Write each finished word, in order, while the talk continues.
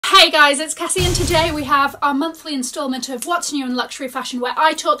Hey guys, it's Cassie and today we have our monthly instalment of What's New in Luxury Fashion, where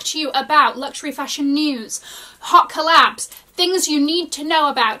I talk to you about luxury fashion news, hot collabs, things you need to know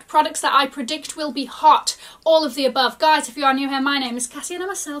about, products that I predict will be hot, all of the above. Guys, if you are new here, my name is Cassie and I'm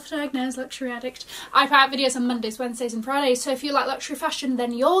a self-diagnosed luxury addict. I put out videos on Mondays, Wednesdays and Fridays, so if you like luxury fashion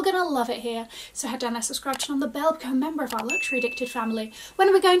then you're gonna love it here. So head down there, subscribe, turn on the bell, become a member of our luxury addicted family. When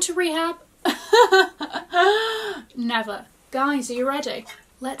are we going to rehab? Never. Guys, are you ready?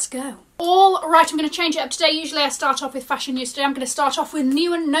 Let's go. All right, I'm going to change it up today. Usually I start off with fashion news. Today I'm going to start off with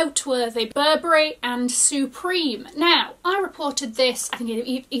new and noteworthy Burberry and Supreme. Now, I reported this, I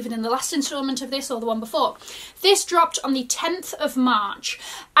think even in the last instalment of this or the one before. This dropped on the 10th of March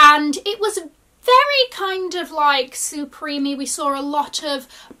and it was very kind of like Supreme-y. We saw a lot of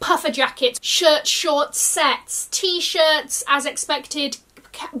puffer jackets, shirts, shorts, sets, t-shirts as expected,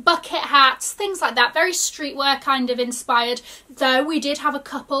 bucket hats, things like that, very streetwear kind of inspired, though we did have a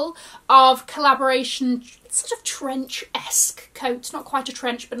couple of collaboration sort of trench-esque coats, not quite a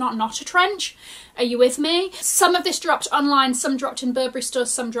trench but not a trench. Are you with me? Some of this dropped online, some dropped in Burberry stores,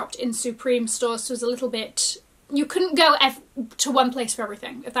 some dropped in Supreme stores, so it was a little bit, you couldn't go to one place for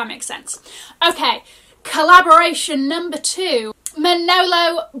everything, if that makes sense. Okay, collaboration number 2,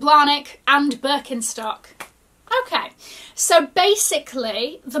 Manolo Blahnik and Birkenstock. Okay, so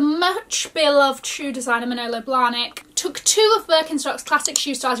basically the much beloved shoe designer Manolo Blahnik took 2 of Birkenstock's classic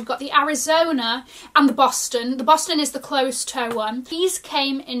shoe styles. You've got the Arizona and the Boston. The Boston is the closed toe one. These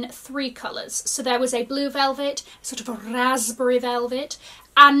came in 3 colours. So there was a blue velvet, sort of a raspberry velvet,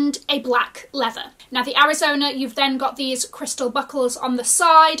 and a black leather. Now the Arizona, you've then got these crystal buckles on the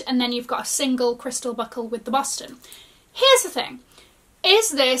side, and then you've got a single crystal buckle with the Boston. Here's the thing. Is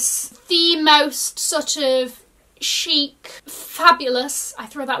this the most sort of chic, fabulous, I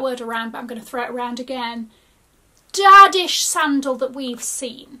throw that word around but I'm going to throw it around again, daddish sandal that we've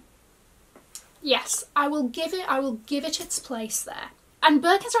seen? Yes, I will give it its place there. And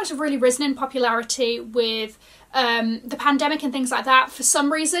Birkenstocks have really risen in popularity with the pandemic and things like that for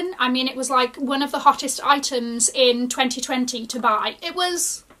some reason. I mean, it was like one of the hottest items in 2020 to buy. It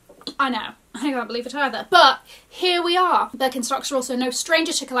was, I know, I can't believe it either. But here we are. Birkenstocks are also no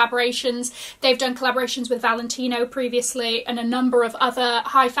stranger to collaborations. They've done collaborations with Valentino previously and a number of other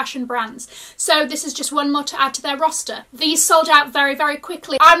high fashion brands. So this is just one more to add to their roster. These sold out very, very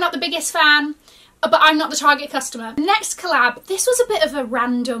quickly. I'm not the biggest fan, but I'm not the target customer. Next collab, this was a bit of a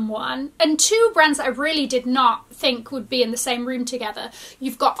random one, and 2 brands that I really did not think would be in the same room together.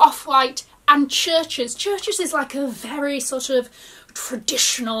 You've got Off-White and Churches. Churches is like a very sort of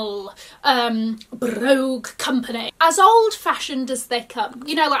traditional brogue company, as old-fashioned as they come,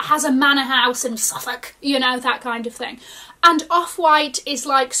 you know, like has a manor house in Suffolk, you know, that kind of thing. And Off-White is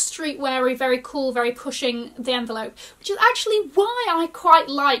like streetwear-y, very cool, very pushing the envelope, which is actually why I quite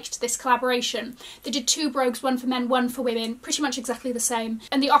liked this collaboration. They did 2 brogues, one for men, one for women, pretty much exactly the same.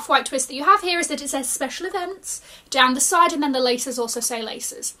 And the Off-White twist that you have here is that it says special events down the side, and then the laces also say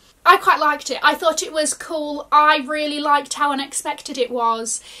laces. I quite liked it. I thought it was cool. I really liked how unexpected it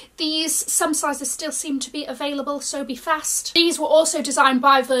was. These, some sizes still seem to be available, so be fast. These were also designed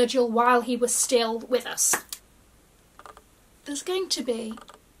by Virgil while he was still with us. There's going to be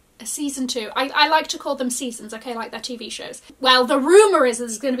a season 2. I like to call them seasons, okay, like their TV shows. Well, the rumour is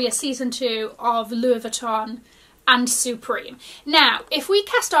there's going to be a season 2 of Louis Vuitton and Supreme. Now, if we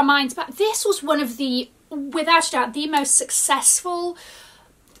cast our minds back, this was one of the, without a doubt, the most successful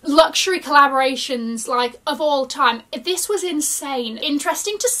luxury collaborations like of all time. This was insane.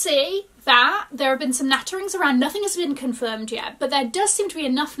 Interesting to see that there have been some natterings around. Nothing has been confirmed yet, but there does seem to be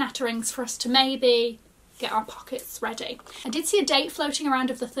enough natterings for us to maybe get our pockets ready. I did see a date floating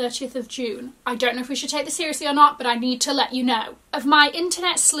around of the 30th of June. I don't know if we should take this seriously or not, but I need to let you know. Of my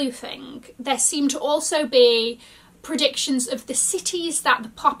internet sleuthing, there seem to also be predictions of the cities that the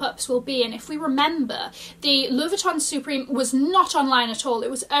pop-ups will be in. If we remember, the Louis Vuitton Supreme was not online at all. It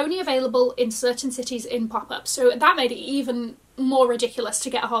was only available in certain cities in pop-ups, so that made it even more ridiculous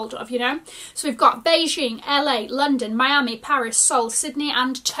to get a hold of, you know? So we've got Beijing, LA, London, Miami, Paris, Seoul, Sydney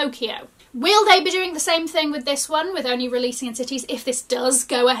and Tokyo. Will they be doing the same thing with this one, with only releasing in cities if this does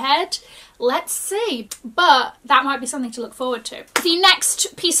go ahead? Let's see, but that might be something to look forward to. The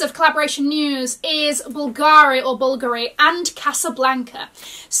next piece of collaboration news is Bulgari and Casablanca.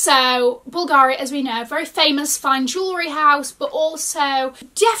 So Bulgari, as we know, very famous fine jewellery house, but also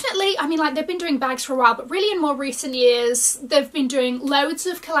definitely, I mean, like they've been doing bags for a while, but really in more recent years, they've been doing loads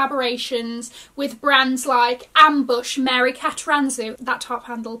of collaborations with brands like Ambush, Mary Catranzu, that top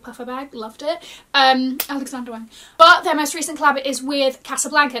handle puffer bag, loved it, Alexander Wang. But their most recent collab is with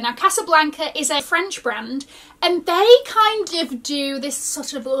Casablanca. Now Casablanca Casablanca is a French brand, and they kind of do this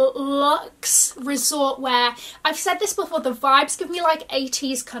sort of luxe resort wear. I've said this before, the vibes give me like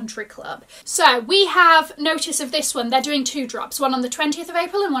 80s country club. So we have notice of this one. They're doing 2 drops, one on the 20th of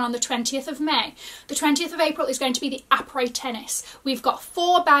April and one on the 20th of May. The 20th of April is going to be the après tennis. We've got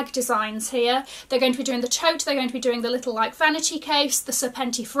 4 bag designs here. They're going to be doing the tote, they're going to be doing the little like vanity case, the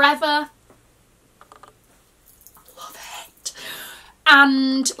Serpenti Forever.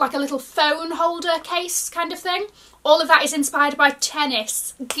 And like a little phone holder case kind of thing. All of that is inspired by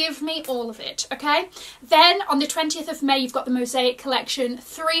tennis. Give me all of it, okay? Then on the 20th of May, you've got the Mosaic collection.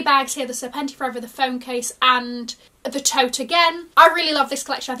 3 bags here, the Serpenti Forever, the phone case, and the tote again. I really love this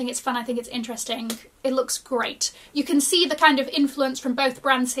collection. I think it's fun. I think it's interesting. It looks great. You can see the kind of influence from both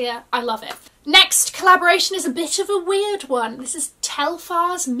brands here. I love it. Next collaboration is a bit of a weird one. This is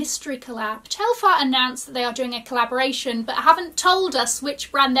Telfar's mystery collab. Telfar announced that they are doing a collaboration, but haven't told us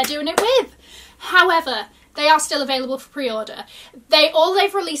which brand they're doing it with. However, they are still available for pre-order. All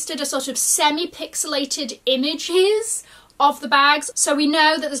they've released are sort of semi-pixelated images of the bags. So we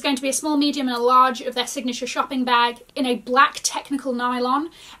know that there's going to be a small, medium and a large of their signature shopping bag in a black technical nylon.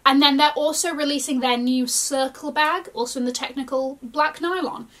 And then they're also releasing their new circle bag, also in the technical black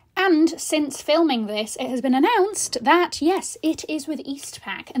nylon. And since filming this, it has been announced that, yes, it is with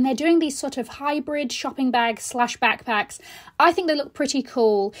Eastpak, and they're doing these sort of hybrid shopping bags / backpacks. I think they look pretty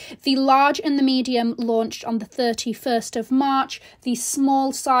cool. The large and the medium launched on the 31st of March, the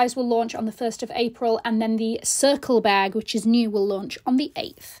small size will launch on the 1st of April, and then the circle bag, which is new, will launch on the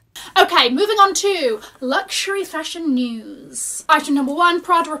 8th. Okay, moving on to luxury fashion news. Item number 1,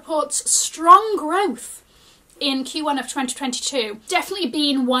 Prada reports strong growth in Q1 of 2022. Definitely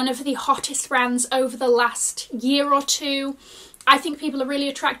been one of the hottest brands over the last year or two. I think people are really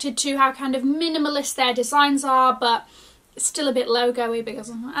attracted to how kind of minimalist their designs are, but it's still a bit logo-y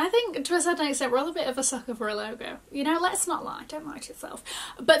because I think to a certain extent we're all a bit of a sucker for a logo. You know, let's not lie, don't lie to yourself.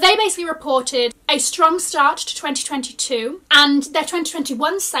 But they basically reported a strong start to 2022, and their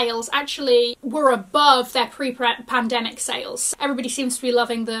 2021 sales actually were above their pre-pandemic sales. Everybody seems to be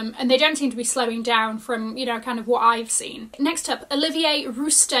loving them, and they don't seem to be slowing down from, you know, kind of what I've seen. Next up, Olivier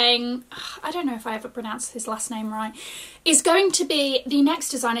Rousteing, I don't know if I ever pronounced his last name right, is going to be the next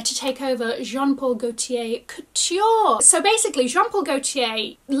designer to take over Jean-Paul Gaultier Couture. So basically, Jean-Paul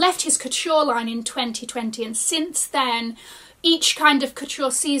Gaultier left his couture line in 2020, and since then, each kind of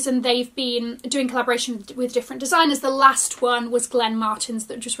couture season they've been doing collaboration with different designers. The last one was Glenn Martin's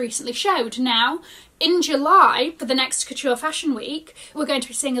that just recently showed. Now, in July, for the next Couture Fashion Week, we're going to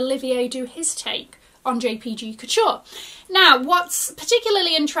be seeing Olivier do his take on JPG Couture. Now, what's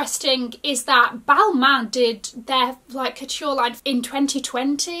particularly interesting is that Balmain did their couture line in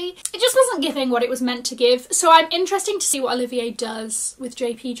 2020. It just wasn't giving what it was meant to give, so I'm interested to see what Olivier does with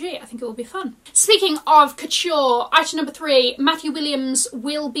JPG. I think it will be fun. Speaking of couture, item number 3, Matthew Williams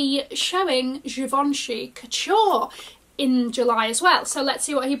will be showing Givenchy Couture in July as well, so let's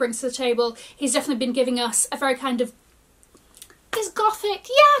see what he brings to the table. He's definitely been giving us a very kind of this gothic,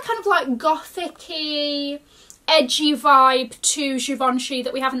 yeah, kind of like gothic-y, edgy vibe to Givenchy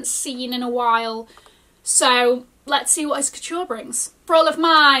that we haven't seen in a while. So let's see what his couture brings. For all of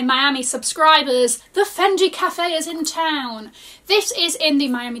my Miami subscribers, the Fendi Cafe is in town. This is in the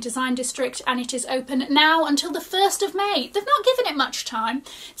Miami Design District, and it is open now until the 1st of May. They've not given it much time.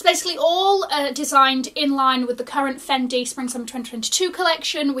 It's basically all designed in line with the current Fendi Spring/Summer 2022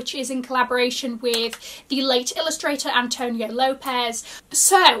 collection, which is in collaboration with the late illustrator Antonio Lopez.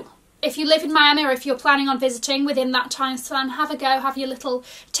 So, if you live in Miami, or if you're planning on visiting within that time span, have a go,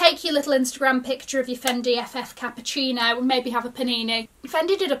 take your little Instagram picture of your Fendi FF cappuccino, and maybe have a panini.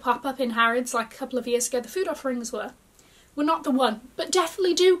 Fendi did a pop-up in Harrods like a couple of years ago. The food offerings were not the one, but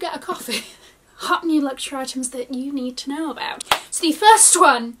definitely do get a coffee. Hot new luxury items that you need to know about. So the first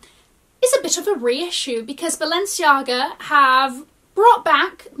one is a bit of a reissue, because Balenciaga have brought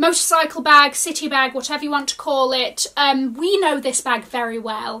back motorcycle bag, city bag, whatever you want to call it. We know this bag very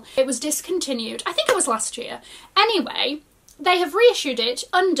well. It was discontinued, I think it was last year. Anyway, they have reissued it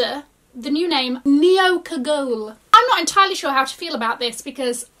under the new name Neo Cagole. I'm not entirely sure how to feel about this,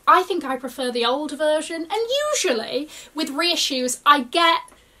 because I think I prefer the old version, and usually with reissues I get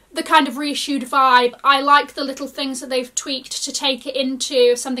the kind of reissued vibe. I like the little things that they've tweaked to take it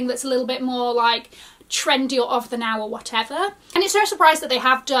into something that's a little bit more like trendy or of the now or whatever. And it's no surprise that they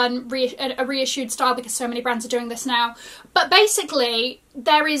have done a reissued style, because so many brands are doing this now. But basically,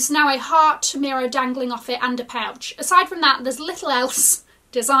 there is now a heart mirror dangling off it and a pouch. Aside from that, there's little else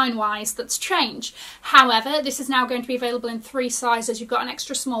design-wise that's changed. However, this is now going to be available in 3 sizes. You've got an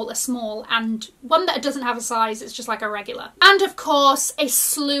extra small, a small, and one that doesn't have a size. It's just like a regular. And of course, a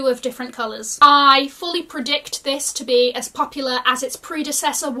slew of different colours. I fully predict this to be as popular as its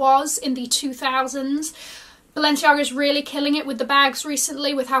predecessor was in the 2000s. Balenciaga is really killing it with the bags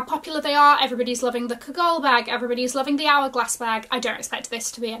recently, with how popular they are. Everybody's loving the Kagol bag. Everybody's loving the Hourglass bag. I don't expect this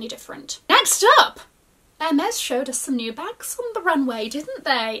to be any different. Next up! Hermes showed us some new bags on the runway, didn't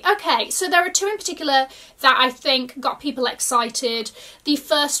they? Okay, so there are 2 in particular that I think got people excited. The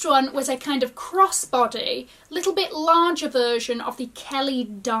first one was a kind of crossbody, little bit larger version of the Kelly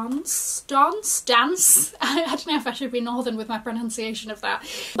Dance? I don't know if I should be northern with my pronunciation of that.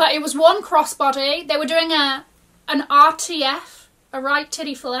 But it was one crossbody. They were doing an RTF. A right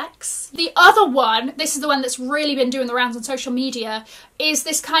titty flex. The other one, this is the one that's really been doing the rounds on social media, is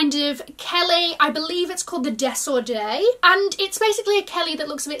this kind of Kelly, I believe it's called the Desordé, and it's basically a Kelly that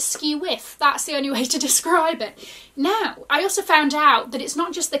looks a bit skew-whiff. That's the only way to describe it. Now, I also found out that it's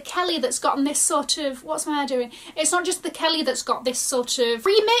not just the Kelly that's gotten this sort of, what's my hair doing? It's not just the Kelly that's got this sort of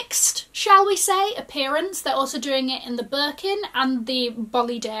remixed, shall we say, appearance. They're also doing it in the Birkin and the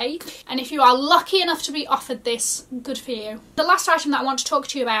Bolide. And if you are lucky enough to be offered this, good for you. The last item that I want to talk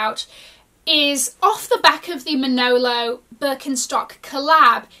to you about is off the back of the Manolo Birkenstock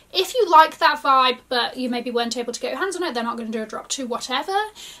collab. If you like that vibe, but you maybe weren't able to get your hands on it, they're not going to do a drop 2, whatever,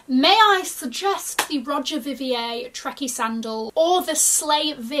 may I suggest the Roger Vivier Trekkie sandal or the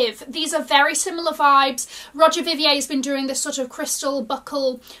Slay Viv. These are very similar vibes. Roger Vivier has been doing this sort of crystal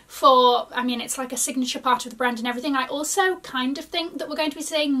buckle for, I mean, it's like a signature part of the brand and everything. I also kind of think that we're going to be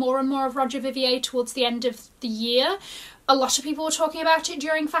seeing more and more of Roger Vivier towards the end of the year. A lot of people were talking about it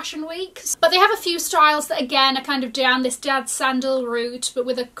during fashion weeks. But they have a few styles that again are kind of down this dad sandal route but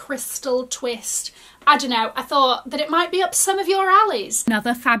with a crystal twist. I don't know, I thought that it might be up some of your alleys.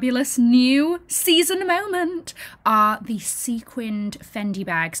 Another fabulous new season moment are the sequined Fendi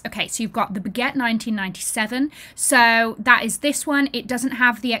bags. Okay, so you've got the Baguette 1997. So that is this one. It doesn't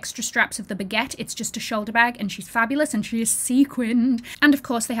have the extra straps of the Baguette. It's just a shoulder bag and she's fabulous and she is sequined. And of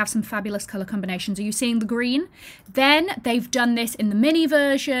course they have some fabulous colour combinations. Are you seeing the green? Then they've done this in the mini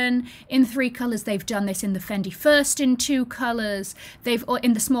version in 3 colours. They've done this in the Fendi First in 2 colours. They've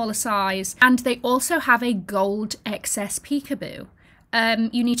in the smaller size. And they also have a gold excess peekaboo.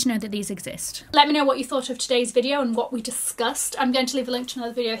 You need to know that these exist. Let me know what you thought of today's video and what we discussed. I'm going to leave a link to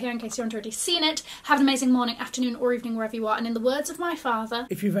another video here in case you haven't already seen it. Have an amazing morning, afternoon or evening wherever you are, and in the words of my father,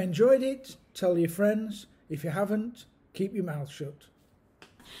 if you've enjoyed it, tell your friends. If you haven't, keep your mouth shut.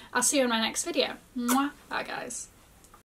 I'll see you in my next video. Mwah. Bye guys.